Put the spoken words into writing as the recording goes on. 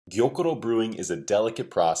Gyokuro brewing is a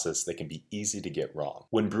delicate process that can be easy to get wrong.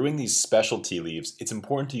 When brewing these special tea leaves, it's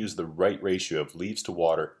important to use the right ratio of leaves to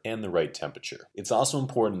water and the right temperature. It's also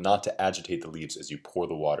important not to agitate the leaves as you pour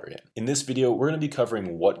the water in. In this video, we're going to be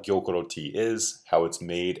covering what Gyokuro tea is, how it's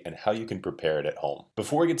made, and how you can prepare it at home.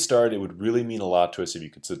 Before we get started, it would really mean a lot to us if you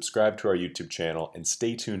could subscribe to our YouTube channel and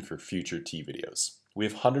stay tuned for future tea videos. We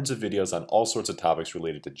have hundreds of videos on all sorts of topics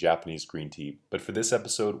related to Japanese green tea, but for this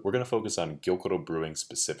episode, we're going to focus on Gyokuro brewing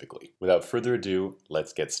specifically. Without further ado,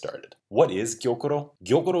 let's get started. What is Gyokuro?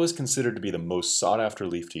 Gyokuro is considered to be the most sought-after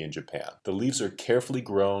leaf tea in Japan. The leaves are carefully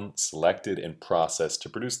grown, selected, and processed to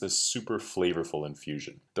produce this super flavorful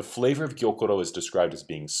infusion. The flavor of Gyokuro is described as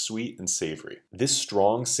being sweet and savory. This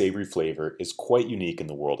strong, savory flavor is quite unique in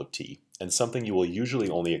the world of tea, and something you will usually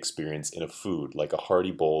only experience in a food like a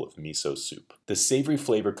hearty bowl of miso soup. The savory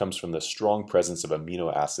flavor comes from the strong presence of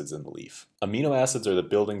amino acids in the leaf. Amino acids are the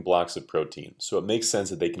building blocks of protein, so it makes sense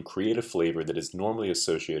that they can create a flavor that is normally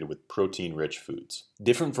associated with protein-rich foods.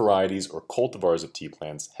 Different varieties or cultivars of tea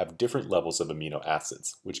plants have different levels of amino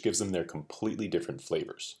acids, which gives them their completely different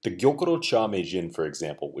flavors. The Gyokuro cha meijin, for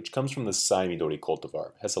example, which comes from the Saimidori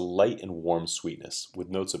cultivar, has a light and warm sweetness with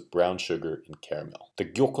notes of brown sugar and caramel. The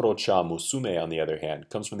Gyokuro cha musume, on the other hand,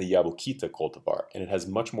 comes from the Yabukita cultivar, and it has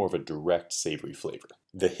much more of a direct savory flavor.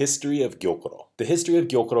 The history of Gyokuro. The history of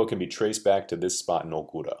Gyokuro can be traced back to this spot in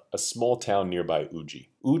Ogura, a small town nearby Uji.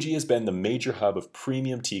 Uji has been the major hub of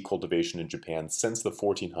premium tea cultivation in Japan since the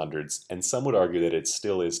 1400s, and some would argue that it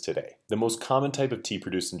still is today. The most common type of tea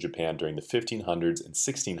produced in Japan during the 1500s and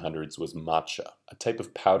 1600s was matcha, a type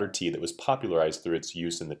of powdered tea that was popularized through its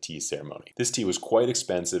use in the tea ceremony. This tea was quite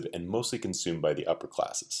expensive and mostly consumed by the upper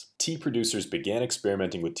classes. Tea producers began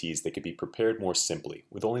experimenting with teas that could be prepared more simply,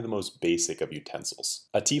 with only the most basic of utensils.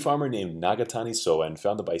 A tea farmer named Nagatani Soen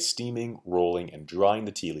found that by steaming, rolling, and drying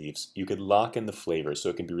the tea leaves, you could lock in the flavor so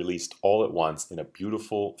it can be released all at once in a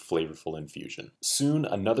beautiful, flavorful infusion. Soon,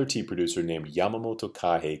 another tea producer named Yamamoto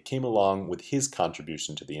Kahei came along with his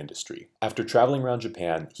contribution to the industry. After traveling around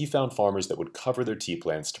Japan, he found farmers that would cover their tea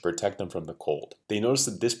plants to protect them from the cold. They noticed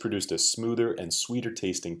that this produced a smoother and sweeter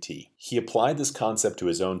tasting tea. He applied this concept to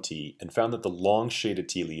his own tea and found that the long shaded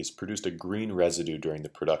tea leaves produced a green residue during the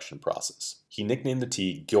production process. He nicknamed the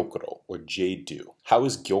tea Gyokuro, or Jade Dew. How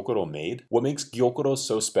is Gyokuro made? What makes Gyokuro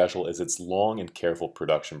so special is its long and careful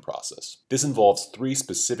production process. This involves 3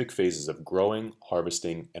 specific phases of growing,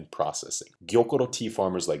 harvesting, and processing. Gyokuro tea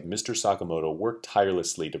farmers like Mr. Sakamoto work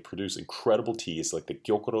tirelessly to produce incredible teas like the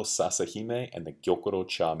Gyokuro Sasahime and the Gyokuro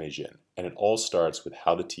cha meijin, and it all starts with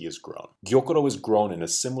how the tea is grown. Gyokuro is grown in a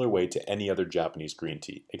similar way to any other Japanese green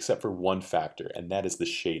tea, except for one factor, and that is the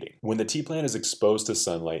shading. When the tea plant is exposed to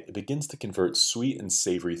sunlight, it begins to convert sweet and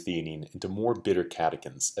savory theanine into more bitter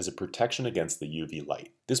catechins as a protection against the UV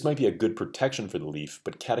light. This might be a good protection for the leaf,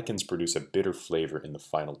 but catechins produce a bitter flavor in the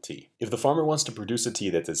final tea. If the farmer wants to produce a tea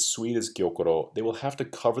that's as sweet as Gyokuro, they will have to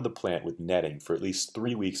cover the plant with netting for at least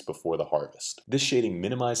 3 weeks before the harvest. This shading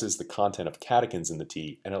minimizes the content of catechins in the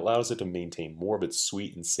tea and allows it to maintain more of its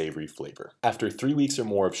sweet and savory flavor. After 3 weeks or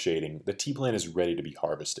more of shading, the tea plant is ready to be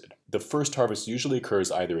harvested. The first harvest usually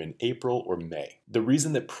occurs either in April or May. The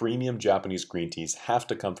reason that premium Japanese green teas have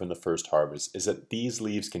to come from the first harvest is that these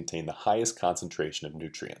leaves contain the highest concentration of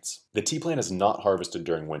nutrients. The tea plant is not harvested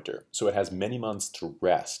during winter, so it has many months to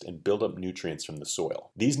rest and build up nutrients from the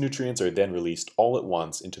soil. These nutrients are then released all at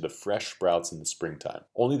once into the fresh sprouts in the springtime.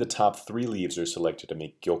 Only the top 3 leaves are selected to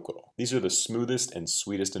make Gyokuro. These are the smoothest and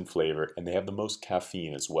sweetest in flavor, and they have the most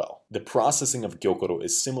caffeine as well. The processing of Gyokuro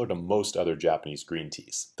is similar to most other Japanese green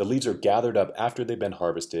teas. The leaves are gathered up after they've been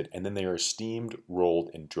harvested, and then they are steamed,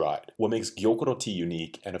 rolled, and dried. What makes Gyokuro tea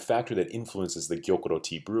unique, and a factor that influences the Gyokuro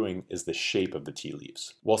tea brewing, is the shape of the tea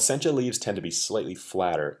leaves. While sencha leaves tend to be slightly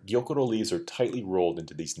flatter, Gyokuro leaves are tightly rolled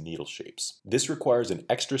into these needle shapes. This requires an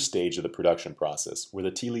extra stage of the production process, where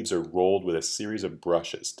the tea leaves are rolled with a series of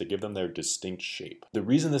brushes to give them their distinct shape. The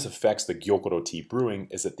reason this affects the Gyokuro tea brewing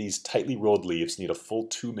is that these tightly rolled leaves need a full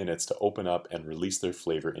 2 minutes to open up and release their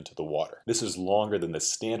flavor into the water. This is longer than the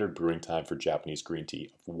standard brewing time for Japanese green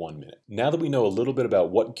tea of 1 minute. Now that we know a little bit about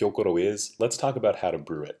what Gyokuro is, let's talk about how to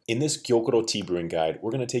brew it. In this Gyokuro tea brewing guide,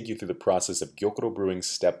 we're going to take you through the process of Gyokuro brewing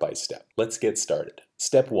step by step. Let's get started.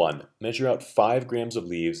 Step 1. Measure out 5 grams of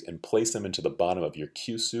leaves and place them into the bottom of your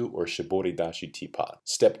kyusu or shiboridashi teapot.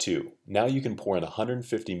 Step 2. Now you can pour in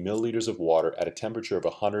 150 milliliters of water at a temperature of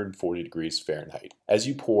 140 degrees Fahrenheit. As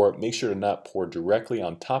you pour, make sure to not pour directly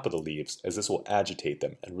on top of the leaves, as this will agitate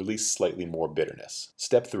them and release slightly more bitterness.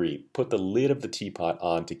 Step 3. Put the lid of the teapot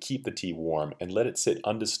on to keep the tea warm and let it sit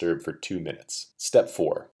undisturbed for 2 minutes. Step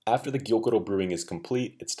 4. After the Gyokuro brewing is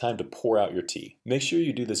complete, it's time to pour out your tea. Make sure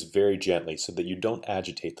you do this very gently so that you don't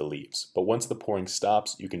agitate the leaves, but once the pouring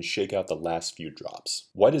stops, you can shake out the last few drops.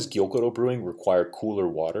 Why does Gyokuro brewing require cooler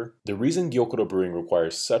water? The reason Gyokuro brewing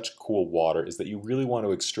requires such cool water is that you really want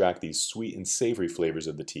to extract these sweet and savory flavors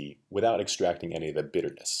of the tea without extracting any of the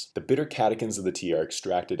bitterness. The bitter catechins of the tea are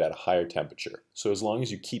extracted at a higher temperature, so as long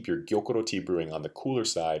as you keep your Gyokuro tea brewing on the cooler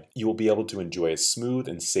side, you will be able to enjoy a smooth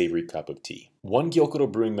and savory cup of tea. One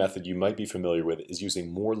Gyokuro brewing method you might be familiar with is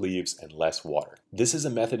using more leaves and less water. This is a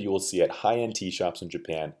method you will see at high-end tea shops in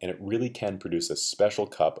Japan, and it really can produce a special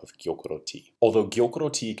cup of Gyokuro tea. Although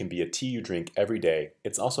Gyokuro tea can be a tea you drink every day,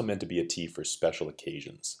 it's also meant to be a tea for special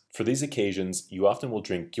occasions. For these occasions, you often will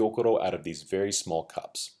drink Gyokuro out of these very small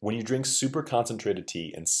cups. When you drink super concentrated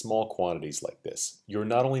tea in small quantities like this, you're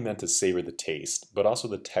not only meant to savor the taste, but also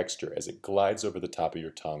the texture as it glides over the top of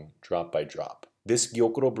your tongue, drop by drop. This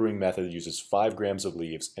Gyokuro brewing method uses 5 grams of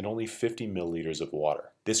leaves and only 50 milliliters of water.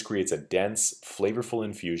 This creates a dense, flavorful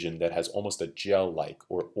infusion that has almost a gel-like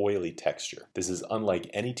or oily texture. This is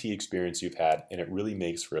unlike any tea experience you've had, and it really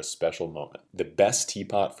makes for a special moment. The best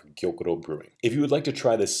teapot for Gyokuro brewing. If you would like to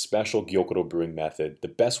try this special Gyokuro brewing method, the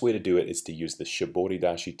best way to do it is to use the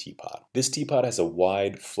shiboridashi teapot. This teapot has a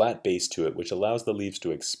wide, flat base to it which allows the leaves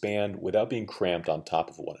to expand without being cramped on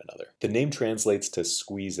top of one another. The name translates to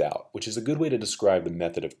squeeze out, which is a good way to describe the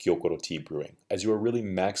method of Gyokuro tea brewing, as you are really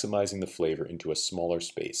maximizing the flavor into a smaller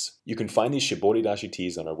space. You can find these shiboridashi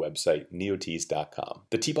teas on our website, Nioteas.com.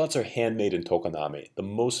 The teapots are handmade in Tokoname, the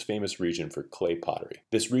most famous region for clay pottery.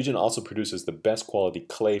 This region also produces the best quality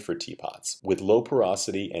clay for teapots, with low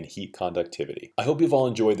porosity and heat conductivity. I hope you've all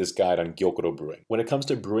enjoyed this guide on Gyokuro brewing. When it comes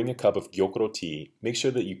to brewing a cup of Gyokuro tea, make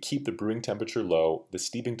sure that you keep the brewing temperature low, the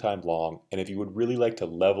steeping time long, and if you would really like to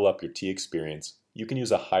level up your tea experience, you can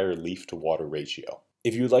use a higher leaf to water ratio.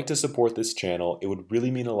 If you would like to support this channel, it would really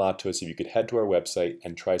mean a lot to us if you could head to our website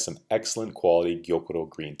and try some excellent quality Gyokuro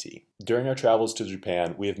green tea. During our travels to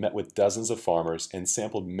Japan, we have met with dozens of farmers and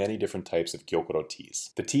sampled many different types of Gyokuro teas.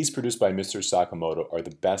 The teas produced by Mr. Sakamoto are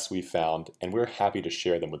the best we've found, and we're happy to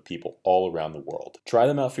share them with people all around the world. Try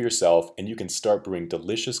them out for yourself, and you can start brewing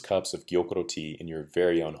delicious cups of Gyokuro tea in your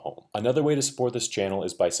very own home. Another way to support this channel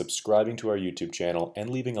is by subscribing to our YouTube channel and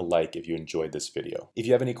leaving a like if you enjoyed this video. If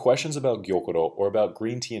you have any questions about Gyokuro or about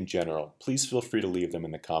green tea in general, please feel free to leave them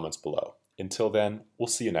in the comments below. Until then, we'll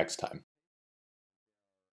see you next time.